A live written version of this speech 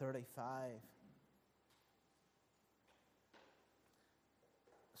35.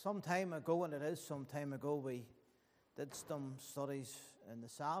 Some time ago, and it is some time ago, we did some studies in the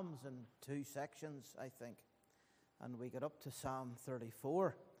Psalms in 2 sections, I think. And we got up to Psalm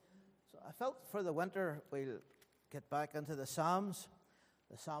 34. So I felt for the winter we'll get back into the Psalms.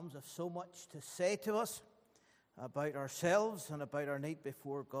 The Psalms have so much to say to us about ourselves and about our need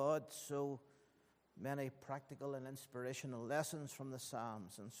before God. So many practical and inspirational lessons from the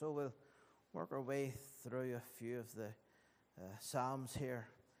Psalms. And so we'll work our way through a few of the Psalms here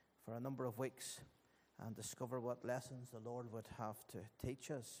for a number of weeks and discover what lessons the Lord would have to teach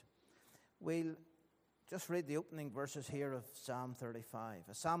us. We'll just read the opening verses here of Psalm 35,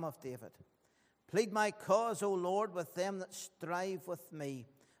 a psalm of David. Plead my cause, O Lord, with them that strive with me.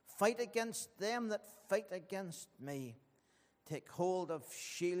 Fight against them that fight against me. Take hold of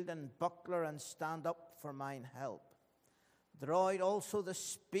shield and buckler and stand up for mine help. Draw out also the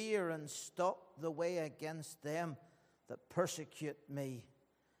spear and stop the way against them that persecute me.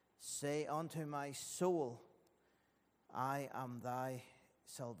 Say unto my soul, I am thy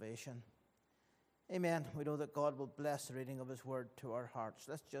salvation. Amen. We know that God will bless the reading of his word to our hearts.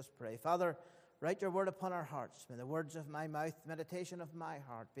 Let's just pray. Father, write your word upon our hearts. May the words of my mouth, the meditation of my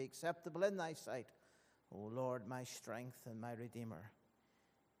heart be acceptable in thy sight, O Lord, my strength and my Redeemer.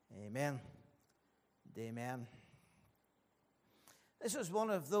 Amen. And amen. This is one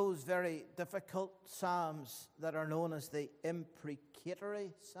of those very difficult psalms that are known as the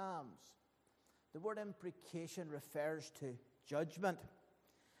imprecatory psalms. The word imprecation refers to judgment.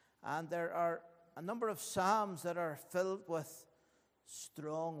 And there are a number of psalms that are filled with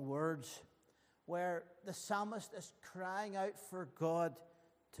strong words where the psalmist is crying out for God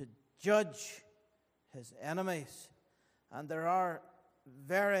to judge his enemies. And there are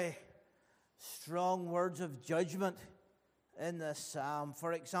very strong words of judgment in this psalm.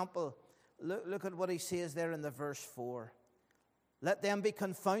 For example, look at what he says there in the verse 4. Let them be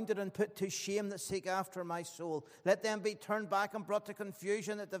confounded and put to shame that seek after my soul. Let them be turned back and brought to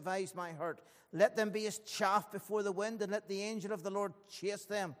confusion that devise my hurt. Let them be as chaff before the wind, and let the angel of the Lord chase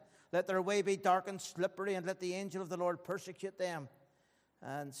them. Let their way be dark and slippery, and let the angel of the Lord persecute them.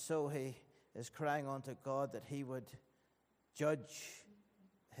 And so he is crying unto God that he would judge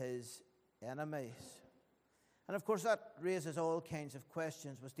his enemies. And of course that raises all kinds of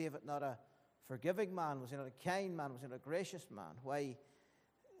questions. Was David not a forgiving man? Was he not a kind man? Was he not a gracious man? Why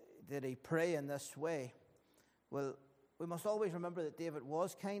did he pray in this way? Well, we must always remember that David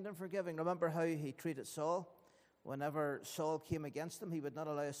was kind and forgiving. Remember how he treated Saul. Whenever Saul came against him, he would not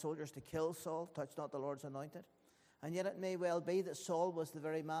allow his soldiers to kill Saul. Touch not the Lord's anointed. And yet it may well be that Saul was the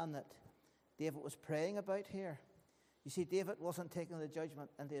very man that David was praying about here. You see, David wasn't taking the judgment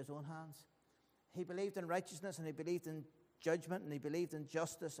into his own hands. He believed in righteousness and he believed in judgment and he believed in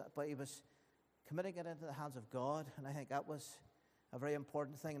justice, but he was committing it into the hands of God. And I think that was a very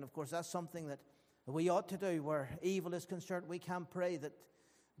important thing. And of course, that's something that we ought to do where evil is concerned. We can pray that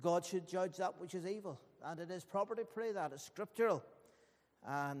God should judge that which is evil. And it is proper to pray that. It's scriptural.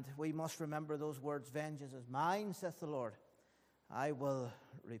 And we must remember those words, vengeance is mine, saith the Lord. I will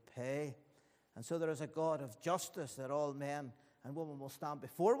repay. And so there is a God of justice that all men and women will stand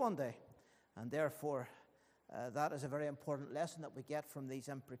before one day. And therefore, that is a very important lesson that we get from these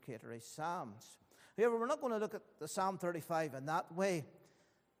imprecatory psalms. However, we're not going to look at the Psalm 35 in that way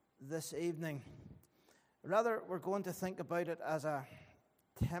this evening. Rather, we're going to think about it as a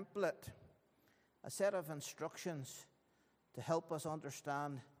template, a set of instructions to help us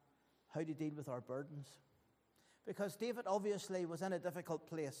understand how to deal with our burdens. Because David obviously was in a difficult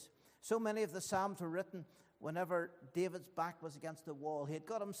place. So many of the Psalms were written whenever David's back was against the wall. He had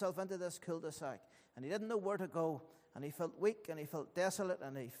got himself into this cul-de-sac and he didn't know where to go, and he felt weak and he felt desolate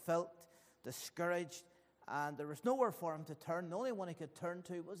and he felt discouraged, and there was nowhere for him to turn. The only one he could turn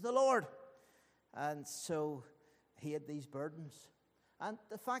to was the Lord. And so he had these burdens. And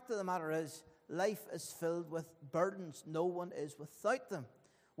the fact of the matter is, life is filled with burdens. No one is without them.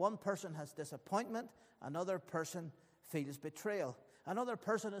 One person has disappointment, another person feels betrayal. Another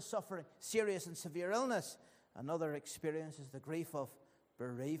person is suffering serious and severe illness. Another experiences the grief of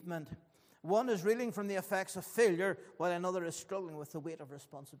bereavement. One is reeling from the effects of failure, while another is struggling with the weight of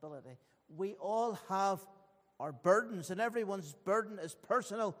responsibility. We all have our burdens, and everyone's burden is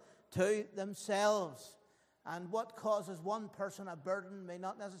personal to themselves. And what causes one person a burden may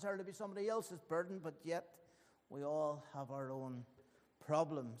not necessarily be somebody else's burden, but yet we all have our own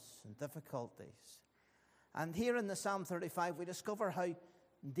problems and difficulties. And here in the Psalm 35, we discover how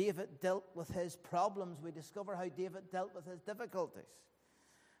David dealt with his problems. We discover how David dealt with his difficulties.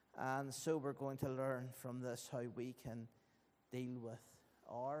 And so we're going to learn from this how we can deal with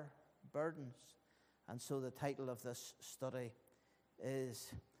our burdens. And so the title of this study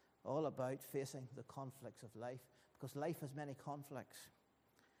is all about facing the conflicts of life, because life has many conflicts.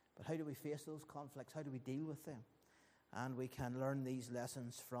 But how do we face those conflicts? How do we deal with them? And we can learn these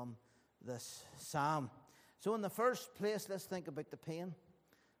lessons from this psalm. So in the first place, let's think about the pain.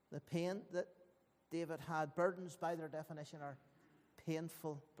 The pain that David had. Burdens, by their definition, are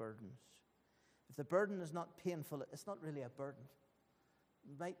painful burdens. If the burden is not painful, it's not really a burden.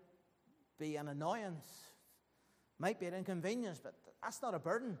 It might be an annoyance, might be an inconvenience, but that's not a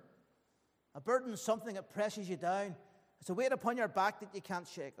burden. A burden is something that presses you down. It's a weight upon your back that you can't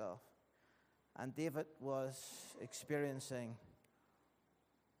shake off. And David was experiencing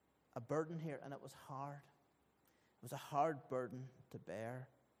a burden here, and it was hard. It was a hard burden to bear.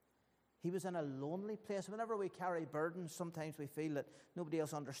 He was in a lonely place. Whenever we carry burdens, sometimes we feel that nobody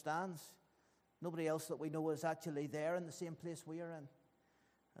else understands. Nobody else that we know is actually there in the same place we are in.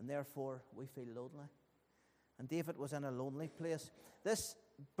 And therefore, we feel lonely. And David was in a lonely place. This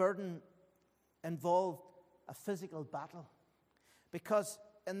burden involved a physical battle. Because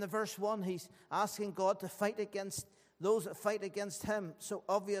in the verse 1, he's asking God to fight against those that fight against him. So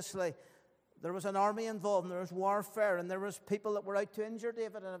obviously, there was an army involved, and there was warfare, and there was people that were out to injure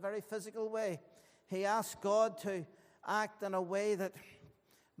David in a very physical way. He asked God to act in a way that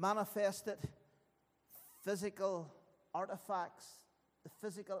manifested physical artifacts, the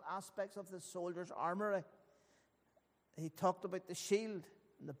physical aspects of the soldier's armory. He talked about the shield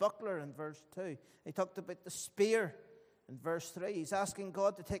and the buckler in verse 2. He talked about the spear in verse 3. He's asking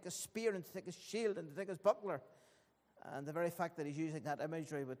God to take a spear and to take a shield and to take his buckler. And the very fact that he's using that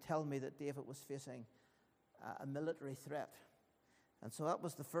imagery would tell me that David was facing a military threat. And so that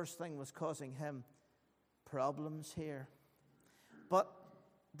was the first thing was causing him problems here. But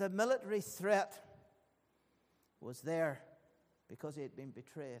the military threat was there because he had been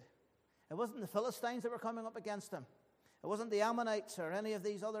betrayed. It wasn't the Philistines that were coming up against him. It wasn't the Ammonites or any of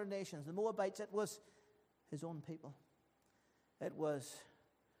these other nations, the Moabites. It was his own people. It was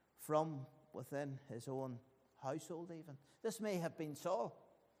from within his own household even. This may have been Saul.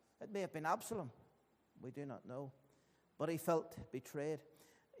 It may have been Absalom. We do not know. But he felt betrayed.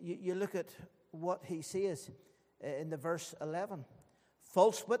 You look at what he says in the verse 11.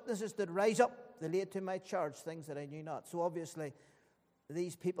 False witnesses did rise up. They laid to my charge things that I knew not. So obviously,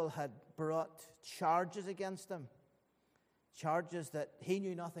 these people had brought charges against him. Charges that he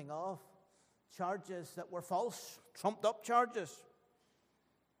knew nothing of. Charges that were false, trumped up charges.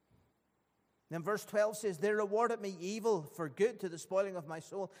 Then verse 12 says, they rewarded me evil for good to the spoiling of my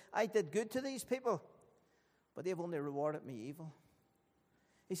soul. I did good to these people, but they've only rewarded me evil.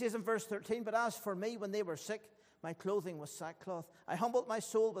 He says in verse 13, but as for me, when they were sick, my clothing was sackcloth. I humbled my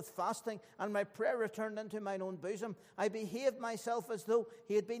soul with fasting, and my prayer returned into mine own bosom. I behaved myself as though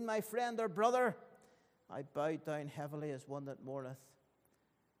he had been my friend or brother. I bowed down heavily as one that mourneth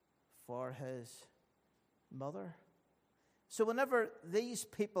for his mother. So whenever these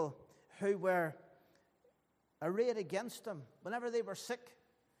people who were arrayed against him, whenever they were sick,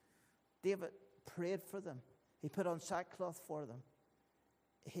 David prayed for them. He put on sackcloth for them.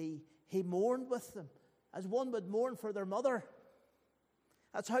 He mourned with them as one would mourn for their mother.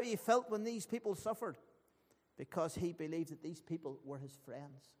 That's how he felt when these people suffered, because he believed that these people were his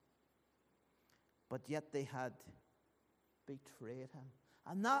friends. But yet they had betrayed him.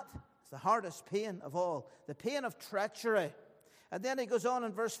 And that is the hardest pain of all, the pain of treachery. And then he goes on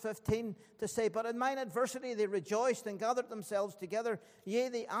in verse 15 to say, but in mine adversity they rejoiced and gathered themselves together. Yea,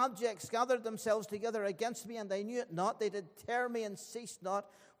 the abjects gathered themselves together against me, and I knew it not. They did tear me and ceased not.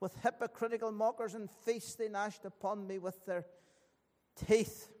 With hypocritical mockers and feasts they gnashed upon me with their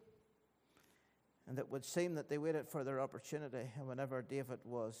teeth. And it would seem that they waited for their opportunity. And whenever David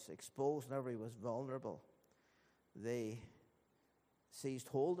was exposed, whenever he was vulnerable, they seized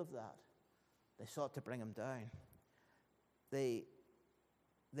hold of that. They sought to bring him down. They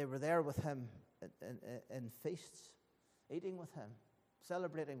were there with him in feasts, eating with him,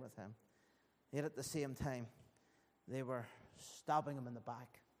 celebrating with him. Yet at the same time, they were stabbing him in the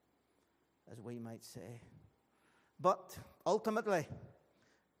back, as we might say. But ultimately,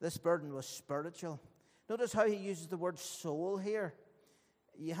 this burden was spiritual. Notice how he uses the word soul here.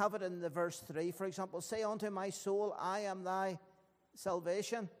 You have it in the verse 3, for example. Say unto my soul, I am thy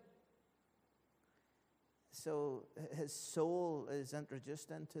salvation. So his soul is introduced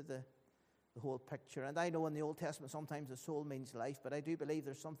into the whole picture. And I know in the Old Testament sometimes the soul means life, but I do believe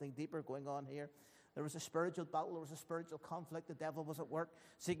there's something deeper going on here. There was a spiritual battle. There was a spiritual conflict. The devil was at work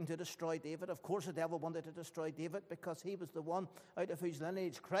seeking to destroy David. Of course, the devil wanted to destroy David because he was the one out of whose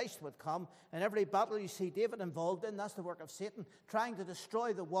lineage Christ would come. And every battle you see David involved in, that's the work of Satan, trying to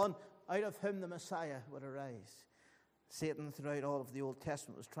destroy the one out of whom the Messiah would arise. Satan, throughout all of the Old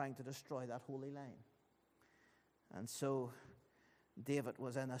Testament, was trying to destroy that holy line. And so David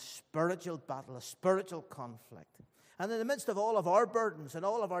was in a spiritual battle, a spiritual conflict. And in the midst of all of our burdens and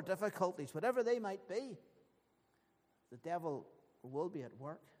all of our difficulties, whatever they might be, the devil will be at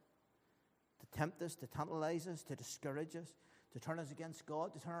work to tempt us, to tantalize us, to discourage us, to turn us against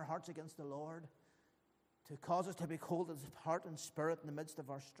God, to turn our hearts against the Lord, to cause us to be cold of heart and spirit in the midst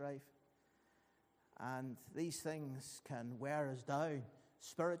of our strife. And these things can wear us down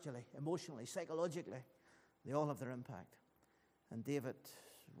spiritually, emotionally, psychologically. They all have their impact. And David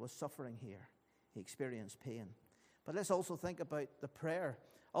was suffering here. He experienced pain. But let's also think about the prayer.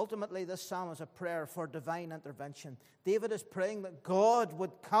 Ultimately, this psalm is a prayer for divine intervention. David is praying that God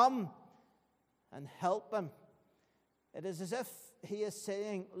would come and help him. It is as if he is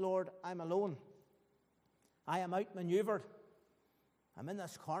saying, Lord, I'm alone. I am outmaneuvered. I'm in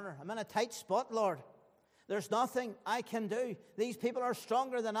this corner. I'm in a tight spot, Lord. There's nothing I can do. These people are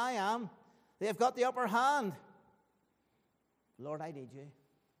stronger than I am. They've got the upper hand. Lord, I need you.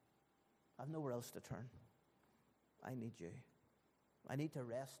 I've nowhere else to turn. I need you. I need to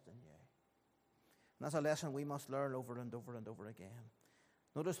rest in you. And that's a lesson we must learn over and over and over again.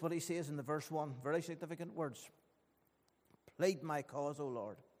 Notice what he says in the verse 1. Very significant words. Plead my cause, O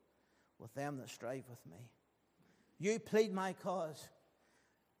Lord, with them that strive with me. You plead my cause.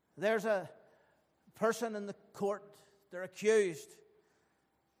 There's a person in the court. They're accused.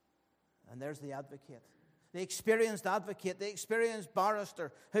 And there's the advocate. The experienced advocate, the experienced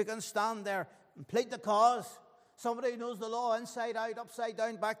barrister who can stand there and plead the cause. Somebody who knows the law inside out, upside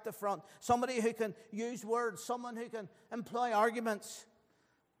down, back to front. Somebody who can use words. Someone who can employ arguments.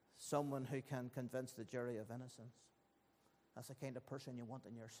 Someone who can convince the jury of innocence. That's the kind of person you want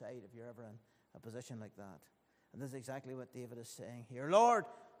on your side if you're ever in a position like that. And this is exactly what David is saying here. Lord,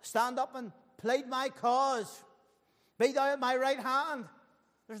 stand up and plead my cause. Be thou at my right hand.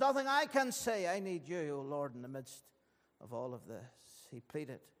 There's nothing I can say. I need you, O Lord, in the midst of all of this. He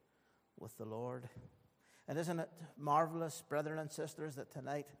pleaded with the Lord. And isn't it marvelous, brethren and sisters, that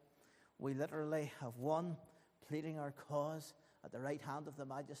tonight we literally have one pleading our cause at the right hand of the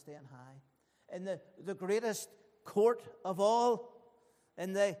Majesty on high. In the greatest court of all,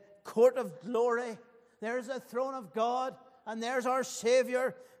 in the court of glory, there's a throne of God, and there's our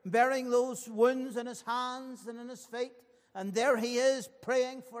Savior bearing those wounds in his hands and in his feet. And there he is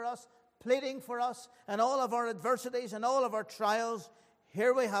praying for us, pleading for us, and all of our adversities and all of our trials.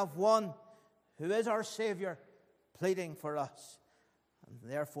 Here we have one who is our Savior pleading for us. And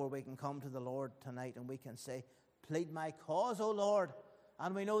therefore we can come to the Lord tonight and we can say, plead my cause, O Lord.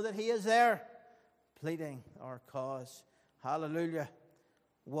 And we know that he is there pleading our cause. Hallelujah.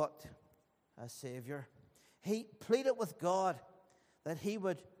 What a Savior. He pleaded with God that he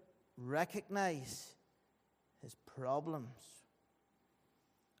would recognize his problems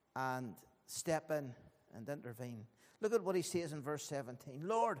and step in and intervene. Look at what he says in verse 17.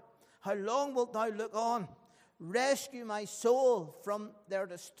 Lord, how long wilt thou look on? Rescue my soul from their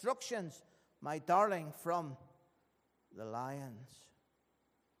destructions, my darling from the lions.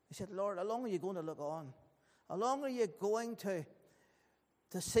 He said, Lord, how long are you going to look on? How long are you going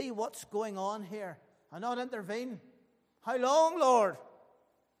to see what's going on here and not intervene? How long, Lord?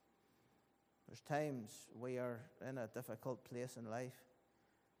 There's times we are in a difficult place in life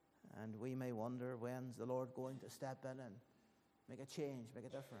and we may wonder, when's the Lord going to step in and make a change, make a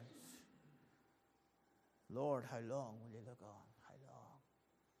difference? Lord, how long will you look on? How long?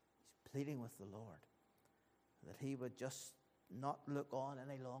 He's pleading with the Lord that he would just not look on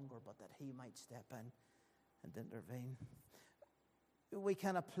any longer, but that he might step in and intervene. We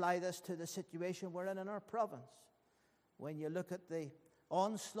can apply this to the situation we're in our province. When you look at the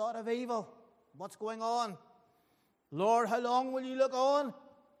onslaught of evil, what's going on? Lord, how long will you look on?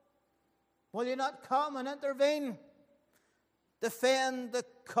 Will you not come and intervene? Defend the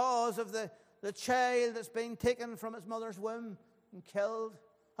cause of the child that's been taken from its mother's womb and killed.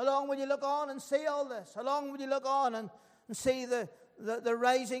 How long will you look on and see all this? How long will you look on and see the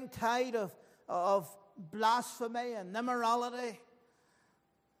rising tide of blasphemy and immorality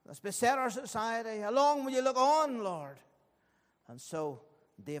that's beset our society? How long will you look on, Lord? And so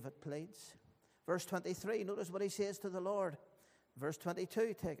David pleads. Verse 23, notice what he says to the Lord. Verse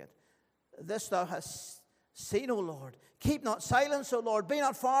 22, take it. This thou hast seen, O Lord. Keep not silence, O Lord. Be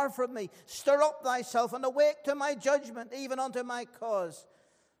not far from me. Stir up thyself and awake to my judgment, even unto my cause.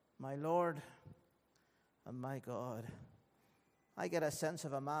 My Lord, And my God, I get a sense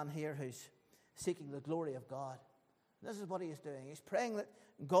of a man here who's seeking the glory of God. This is what he is doing. He's praying that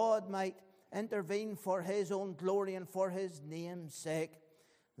God might intervene for his own glory and for his name's sake.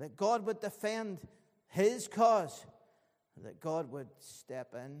 That God would defend his cause. That God would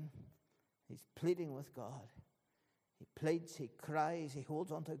step in. He's pleading with God. He pleads, he cries, he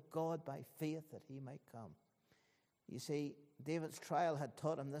holds on to God by faith that he might come. You see, David's trial had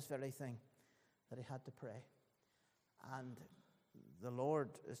taught him this very thing, that he had to pray. And the Lord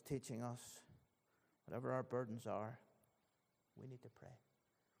is teaching us, whatever our burdens are, we need to pray.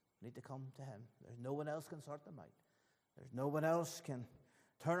 We need to come to him. There's no one else can sort them out. There's no one else can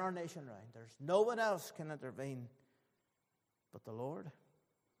turn our nation around. There's no one else can intervene but the Lord.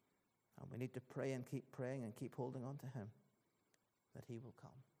 And we need to pray and keep praying and keep holding on to him, that he will come.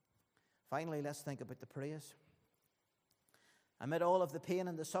 Finally, let's think about the praise. Amid all of the pain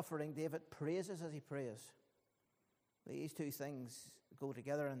and the suffering, David praises as he prays. These two things go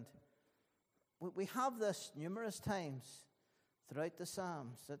together, and we have this numerous times throughout the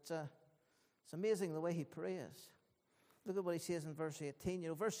Psalms. It's amazing the way he prays. Look at what he says in verse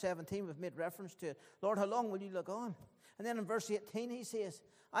 18. Verse 17, we've made reference to it. Lord, how long will you look on? And then in verse 18 he says,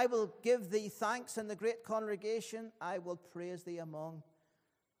 I will give thee thanks in the great congregation. I will praise thee among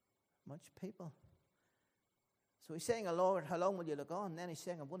much people. So he's saying, Lord, how long will you look on? And then he's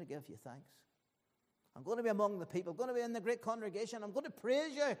saying, I'm going to give you thanks. I'm going to be among the people. I'm going to be in the great congregation. I'm going to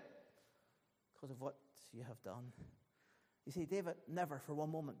praise you because of what you have done. You see, David never for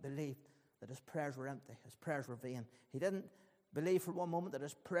one moment believed that his prayers were empty. His prayers were vain. He didn't believe for one moment that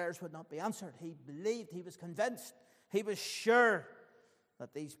his prayers would not be answered. He believed, he was convinced, he was sure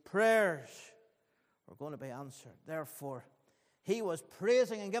that these prayers were going to be answered. Therefore, he was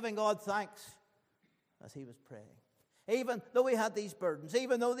praising and giving God thanks as he was praying. Even though he had these burdens,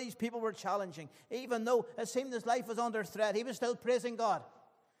 even though these people were challenging, even though it seemed his life was under threat, he was still praising God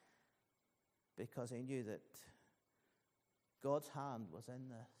because he knew that God's hand was in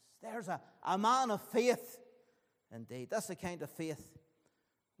this. There's a man of faith indeed. That's the kind of faith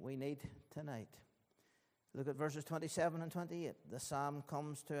we need tonight. Look at verses 27 and 28. The psalm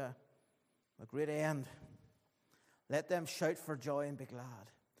comes to a great end. Let them shout for joy and be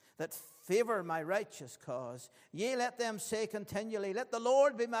glad, that favor my righteous cause. Yea, let them say continually, let the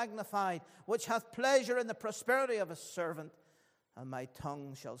Lord be magnified, which hath pleasure in the prosperity of his servant. And my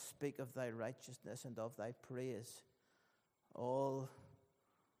tongue shall speak of thy righteousness and of thy praise all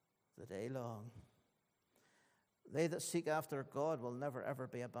the day long. They that seek after God will never ever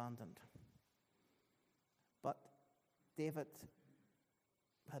be abandoned. But David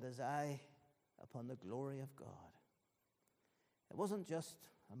had his eye upon the glory of God. It wasn't just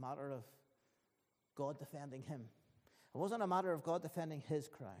a matter of God defending him. It wasn't a matter of God defending his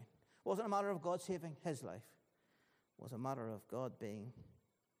crown. It wasn't a matter of God saving his life. It was a matter of God being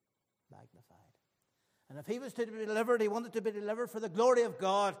magnified. And if he was to be delivered, he wanted to be delivered for the glory of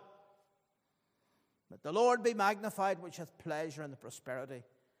God. Let the Lord be magnified, which hath pleasure in the prosperity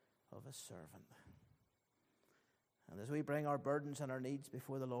of his servant. And as we bring our burdens and our needs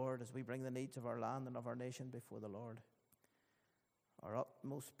before the Lord, as we bring the needs of our land and of our nation before the Lord, our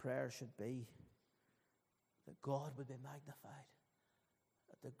utmost prayer should be that God would be magnified,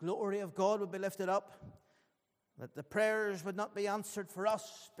 that the glory of God would be lifted up, that the prayers would not be answered for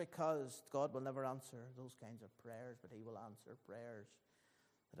us, because God will never answer those kinds of prayers, but he will answer prayers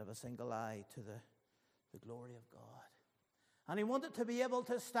that have a single eye to the glory of God. And he wanted to be able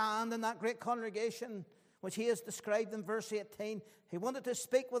to stand in that great congregation which he has described in verse 18. He wanted to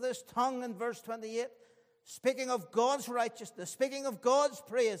speak with his tongue in verse 28, speaking of God's righteousness, speaking of God's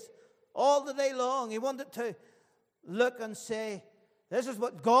praise all the day long. He wanted to look and say, this is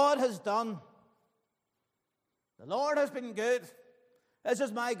what God has done. The Lord has been good. This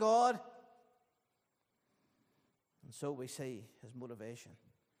is my God. And so we see his motivation.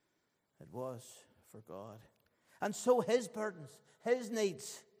 It was for God. And so his burdens, his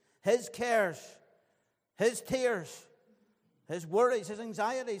needs, his cares, his tears, his worries, his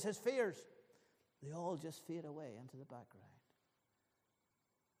anxieties, his fears, they all just fade away into the background.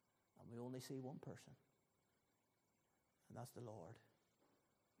 And we only see one person. And that's the Lord.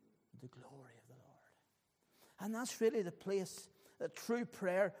 The glory of the Lord. And that's really the place that true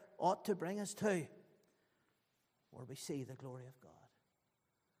prayer ought to bring us to, where we see the glory of God.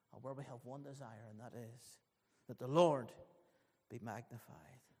 And where we have one desire, and that is that the Lord be magnified.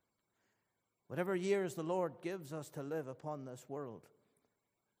 Whatever years the Lord gives us to live upon this world,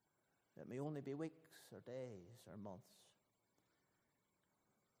 it may only be weeks or days or months.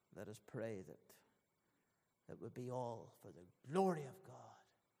 Let us pray that it would be all for the glory of God,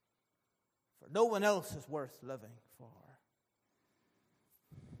 for No one else is worth living for.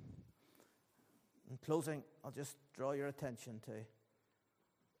 In closing, I'll just draw your attention to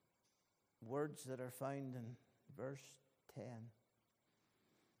words that are found in verse 10.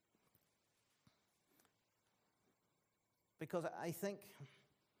 Because I think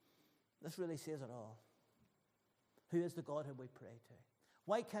this really says it all. Who is the God whom we pray to?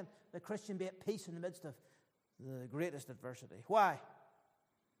 Why can the Christian be at peace in the midst of the greatest adversity? Why?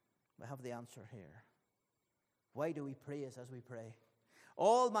 We have the answer here. Why do we praise as we pray?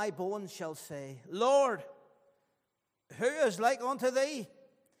 All my bones shall say, Lord, who is like unto thee?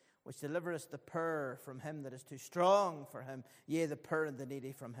 Which delivereth the poor from him that is too strong for him, yea, the poor and the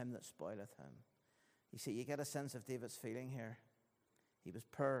needy from him that spoileth him. You see, you get a sense of David's feeling here. He was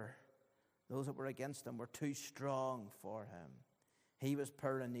poor. Those that were against him were too strong for him. He was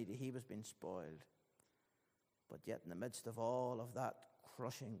poor and needy. He was being spoiled. But yet in the midst of all of that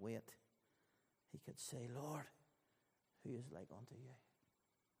crushing weight, he could say, Lord, who is like unto you?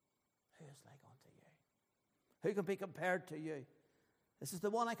 Who is like unto you? Who can be compared to you? This is the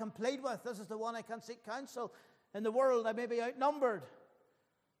one I can plead with. This is the one I can seek counsel. In the world I may be outnumbered,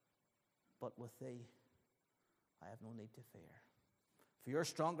 but with thee I have no need to fear. For you're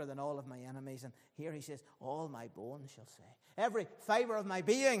stronger than all of my enemies. And here he says, all my bones shall say. Every fiber of my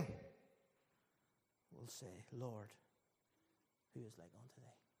being will say, Lord, who is like unto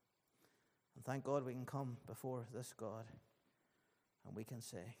thee? And thank God we can come before this God and we can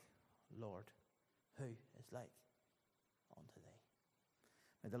say, Lord, who is like unto thee?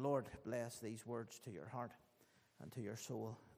 May the Lord bless these words to your heart and to your soul